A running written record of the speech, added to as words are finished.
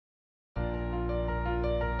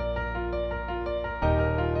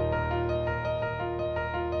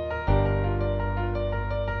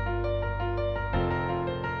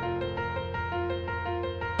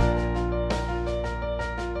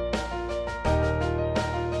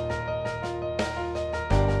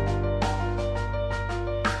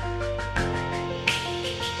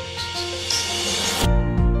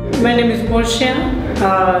My name is Portia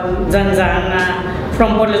Zanzana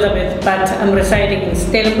from Port Elizabeth, but I'm residing in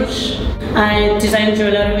Stellenbosch. I design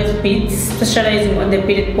jewelry with beads, specializing on the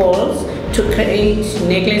beaded balls to create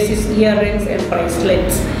necklaces, earrings, and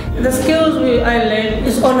bracelets. The skills I learned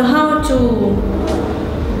is on how to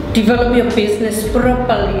develop your business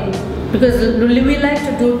properly, because we like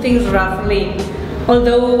to do things roughly.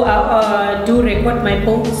 Although I do record my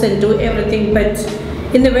posts and do everything, but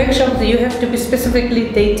in the workshops you have to be specifically,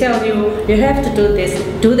 they tell you, you have to do this,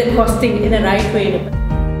 do the costing in the right way.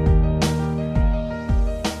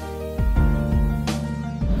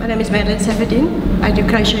 My name is Madeline Safedin. I do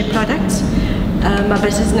crochet products. My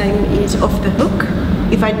business name is Off the Hook.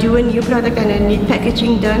 If I do a new product and I need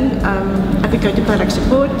packaging done, I would go to product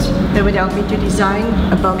support. They would help me to design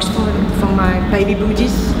a box for my baby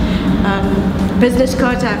booties. Business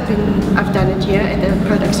cards, I've done it here at the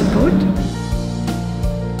product support.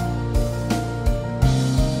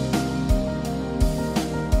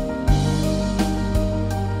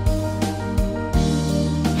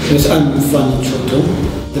 Yes, I'm Fanny Choto.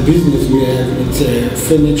 The business we have, it's a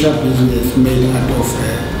furniture business made out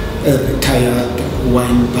of retired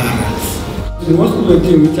wine barrels. Most of the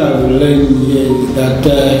things which I've learned here is that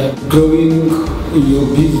growing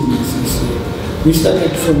your business is, we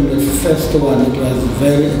started from the first one, it was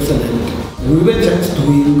very excellent. We were just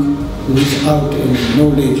doing without any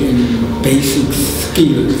knowledge and basic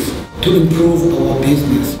skills to improve our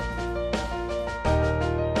business.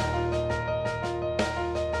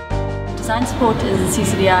 Design Support is the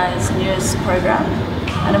CCDI's newest program,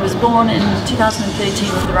 and it was born in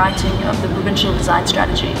 2013 with the writing of the Provincial Design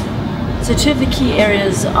Strategy. So two of the key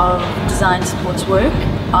areas of Design Support's work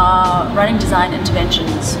are running design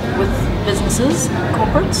interventions with businesses,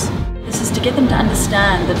 corporates. This is to get them to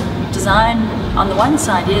understand that design, on the one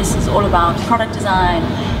side, yes, is all about product design,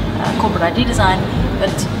 corporate ID design,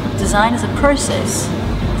 but design is a process.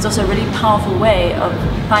 It's also a really powerful way of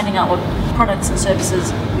finding out what products and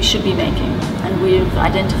services we should be making. And we've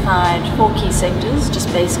identified 4 key sectors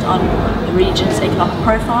just based on the region's economic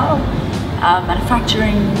profile: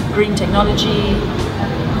 manufacturing, green technology,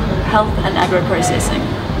 health and agro-processing.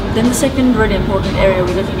 Then the second really important area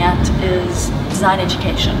we're looking at is design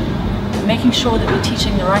education. Making sure that we're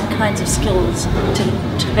teaching the right kinds of skills to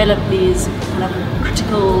develop these kind of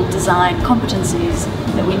critical design competencies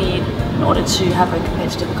that we need in order to have a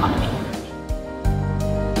competitive economy.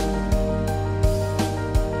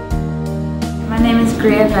 My name is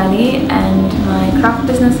Greer Valley and my craft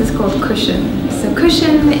business is called Cushion. So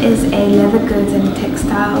Cushion is a leather goods and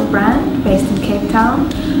textile brand based in Cape Town.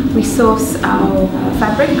 We source our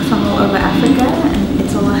fabric from all over Africa and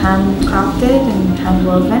it's all handcrafted and hand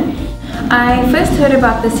woven. I first heard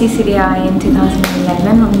about the CCDI in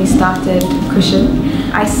 2011 when we started Cushion.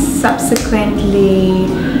 I subsequently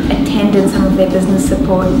attended some of their business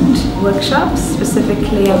support workshops,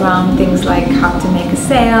 specifically around things like how to make a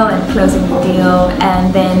sale and closing the deal,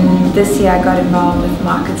 and then this year I got involved with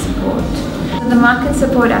market support. The market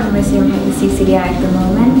support I'm receiving from the CCDI at the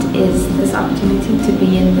moment is this opportunity to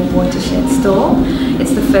be in the Watershed store.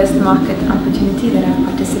 It's the first market opportunity that I've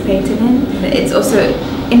participated in. It's also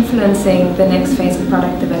influencing the next phase of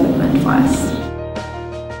product development for us.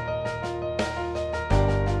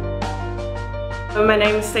 My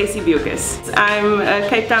name is Stacey Bucas. I'm a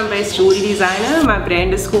Cape Town-based jewelry designer. My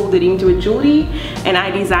brand is called The Ring to a Jewelry, and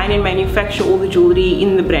I design and manufacture all the jewelry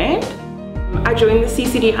in the brand. I joined the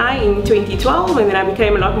CCDI in 2012 and then I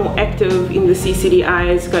became a lot more active in the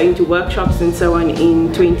CCDIs, going to workshops and so on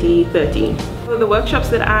in 2013. So the workshops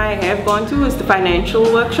that I have gone to is the financial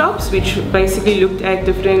workshops, which basically looked at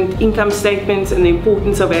different income statements and the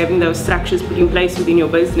importance of having those structures put in place within your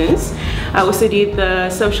business. I also did the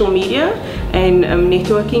social media and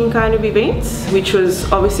networking kind of events, which was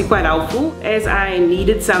obviously quite helpful. As I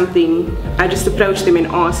needed something, I just approached them and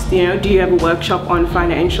asked, do you have a workshop on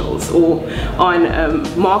financials or on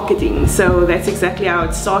marketing? So that's exactly how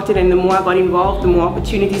it started, and the more I got involved, the more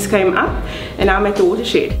opportunities came up, and I'm at the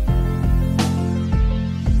Watershed.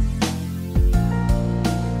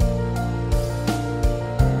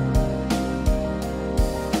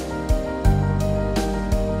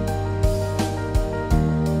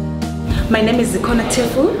 My name is Zikona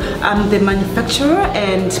Tefu. I'm the manufacturer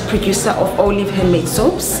and producer of olive handmade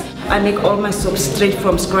soaps. I make all my soaps straight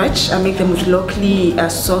from scratch. I make them with locally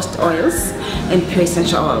sourced oils and pure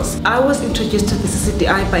essential oils. I was introduced to the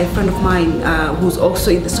CCDI by a friend of mine who's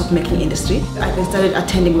also in the soap making industry. I then started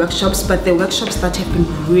attending workshops, but the workshops that have been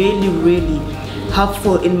really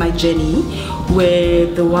helpful in my journey were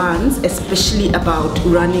the ones especially about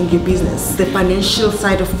running your business, the financial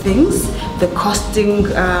side of things, the costing.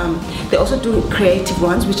 They also do creative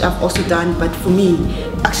ones, which I've also done, but for me,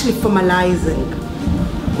 actually formalizing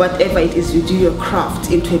whatever it is you do your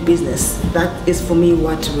craft into a business, that is for me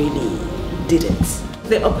what really did it.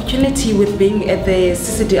 The opportunity with being at the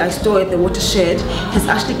CCDI store at the Watershed has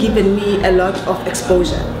actually given me a lot of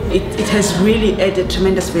exposure. It has really added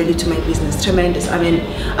tremendous value to my business, tremendous. I mean,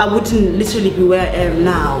 I wouldn't literally be where I am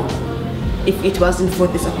now if it wasn't for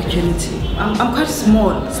this opportunity. I'm quite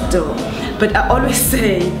small still, but I always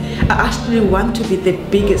say I actually want to be the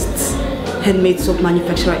biggest handmade soap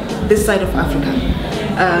manufacturer this side of Africa.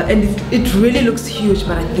 And it really looks huge,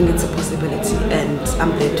 but I think it's a possibility, and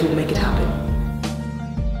I'm there to make it happen.